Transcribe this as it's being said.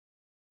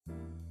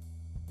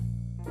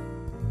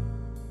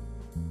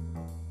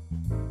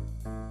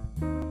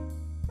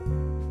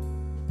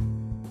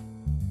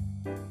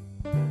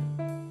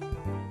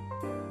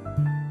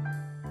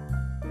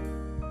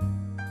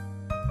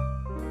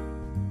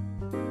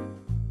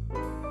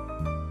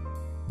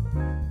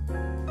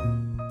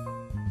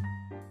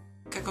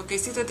кај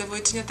сите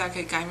девојчиња,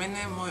 така и кај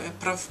мене, мој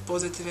прв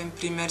позитивен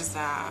пример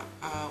за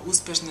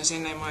успешна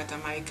жена е мојата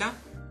мајка.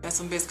 Јас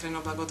сум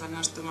бескрајно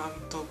благодарна што имам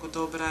толку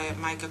добра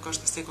мајка која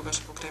што секогаш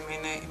покрај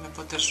мене и ме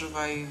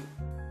поддржува и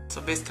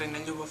со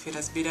бескрајна љубов и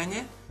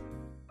разбирање.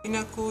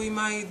 Инаку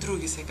има и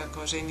други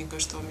секако жени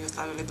кои што ми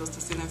оставиле доста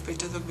силен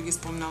впечаток, би ги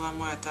спомнала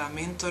мојата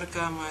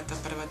менторка, мојата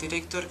прва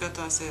директорка,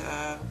 тоа се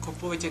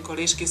повеќе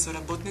колешки и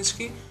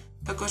соработнички,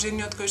 како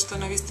жени од кои што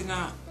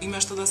навистина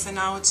има што да се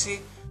научи,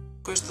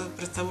 кои што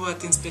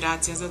представуваат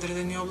инспирација за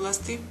одредени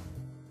области.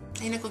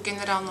 Инаку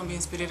генерално ми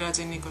инспирира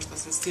жени кои што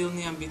се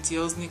силни,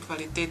 амбициозни,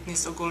 квалитетни,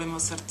 со големо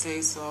срце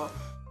и со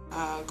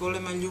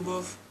голема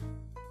љубов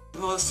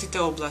во сите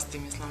области,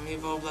 мислам, и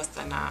во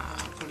областа на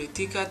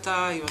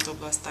политиката, и во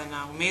областа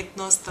на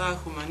уметноста,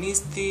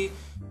 хуманисти,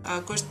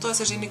 кои што тоа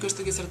се жени кои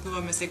што ги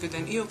сретнуваме секој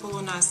ден и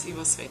околу нас и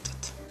во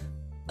светот.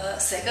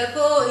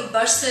 Секако и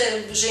баш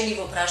се жени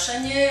во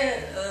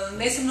прашање,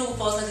 не се многу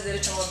познати, да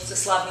речем, од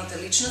славните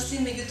личности,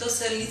 меѓутоа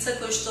се лица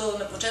кои што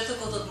на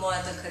почетокот од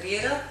мојата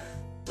кариера,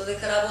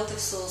 додека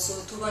работев со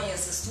советување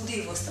за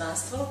студии во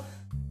странство,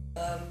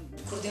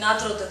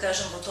 координаторот, да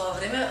кажем, во тоа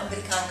време,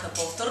 американка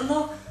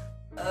повторно,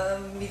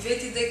 ми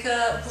вети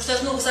дека, пошто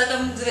јас многу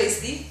сакам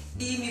звезди,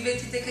 и ми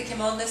вети дека ќе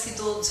ме однеси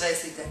до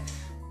звездите.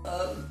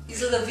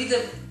 Изгледа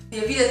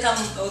ја виде там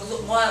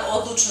моја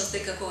одлучност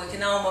дека кога ќе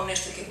наумам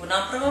нешто ќе го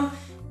направам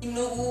и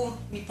многу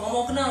ми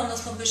помогна,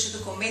 односно беше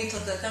како ментор,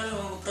 да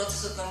кажем, во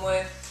процесот на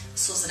моје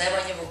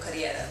созревање во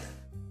кариерата.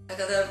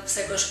 Така да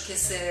секогаш ќе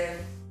се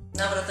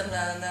навратам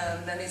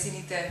на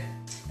незините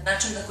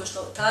начин на кој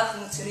што таа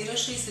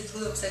функционираше и се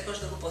трудам секогаш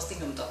да го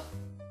постигнам тоа.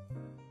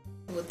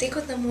 Во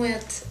текот на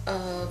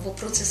во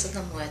процесот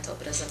на моето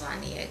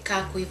образование,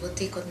 како и во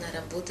текот на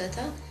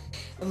работата,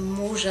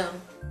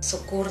 можам со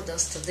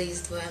гордост да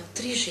издвојам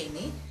 3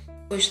 жени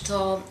кои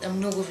што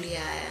многу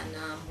влијаеа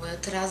на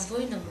мојот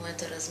развој, на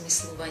моето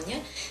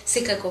размислување.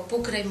 Секако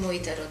покрај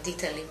моите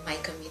родители,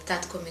 мајка ми и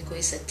татко ми,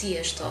 кои се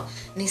тие што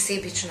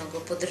несебично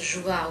го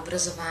поддржуваа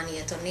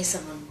образованието не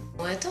само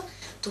моето,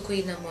 туку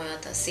и на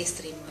мојата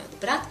сестра и мојот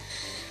брат.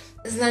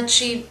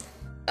 Значи,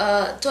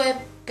 тоа е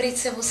пред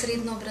се во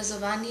средно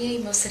образование.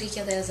 Имав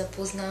среќа да ја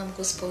запознавам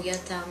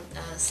госпоѓата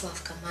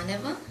Славка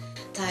Манева.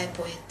 Таа е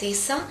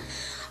поетеса,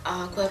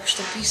 која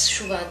што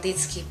пишува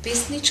детски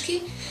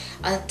песнички.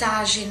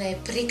 Таа жена е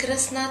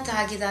прекрасна,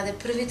 таа ги даде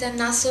првите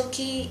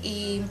насоки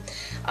и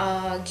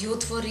ги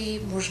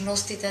отвори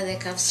можностите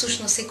дека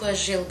всушност секоја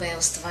желба е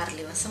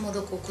остварлива, само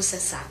доколку се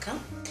сака.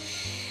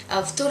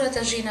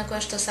 Втората жена која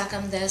што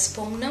сакам да ја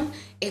спомнам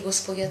е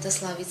госпоѓата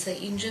Славица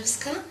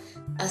Инџевска,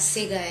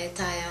 сега е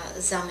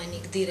таа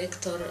заменик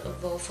директор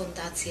во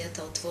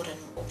фондацијата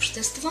Отворено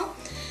општество.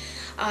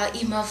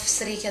 Имав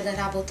среќа да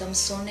работам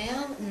со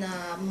неа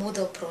на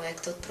модел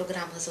проектот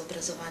Програма за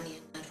образование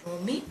на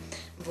роми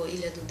во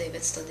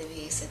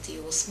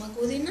 1998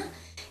 година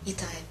и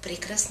таа е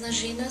прекрасна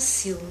жена,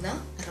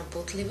 силна,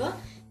 работлива.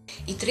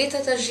 И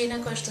третата жена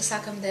која што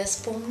сакам да ја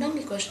спомнам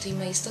и која што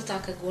има исто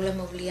така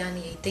големо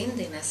влијание и ден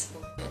денес во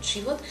мојот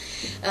живот,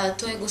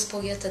 тоа е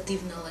госпоѓата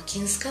Дивна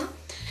Лакинска,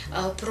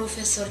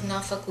 професор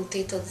на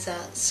факултетот за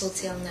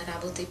социјална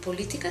работа и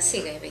политика,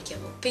 сега е веќе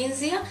во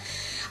пензија.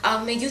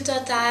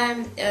 Меѓутоа таа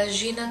е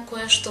жена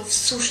која што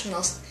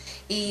всушност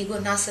и го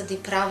насади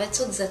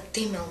правецот за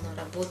темелно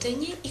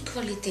работење и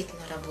квалитетно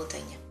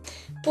работење.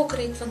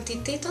 Покрај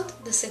квантитетот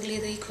да се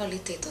гледа и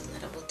квалитетот на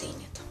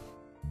работењето.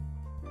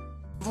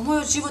 Во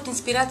мојот живот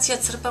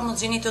инспирација црпам од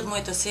жените од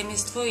моето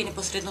семејство и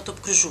непосредното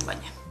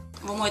обкружување.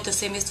 Во моето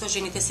семејство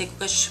жените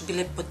секогаш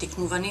биле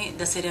поттикнувани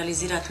да се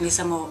реализираат не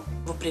само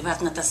во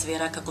приватната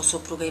сфера како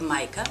сопруга и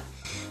мајка,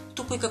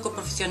 туку и како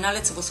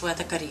професионалец во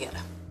својата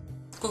кариера.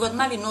 Кога од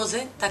мали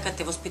нозе така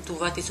те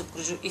воспитуваат и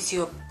си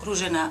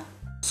окружена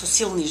со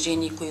силни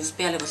жени кои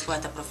успеале во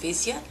својата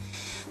професија,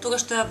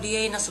 тогаш тоа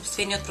влијае и на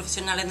сопствениот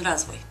професионален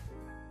развој.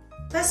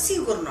 Па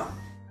сигурно,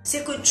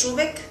 секој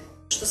човек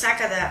што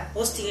сака да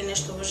постигне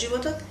нешто во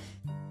животот,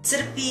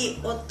 црпи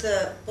од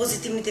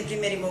позитивните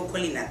примери во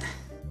околината.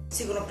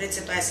 Сигурно пред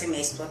се тоа е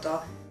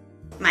семејството,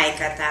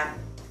 мајката,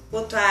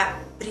 потоа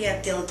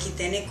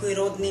пријателките, некои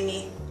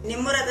роднини. Не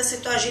мора да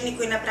се тоа жени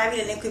кои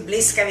направиле некои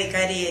блескави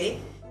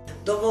кариери,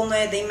 доволно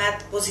е да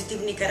имаат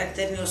позитивни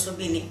карактерни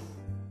особини.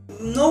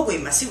 Многу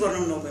има, сигурно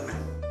многу има.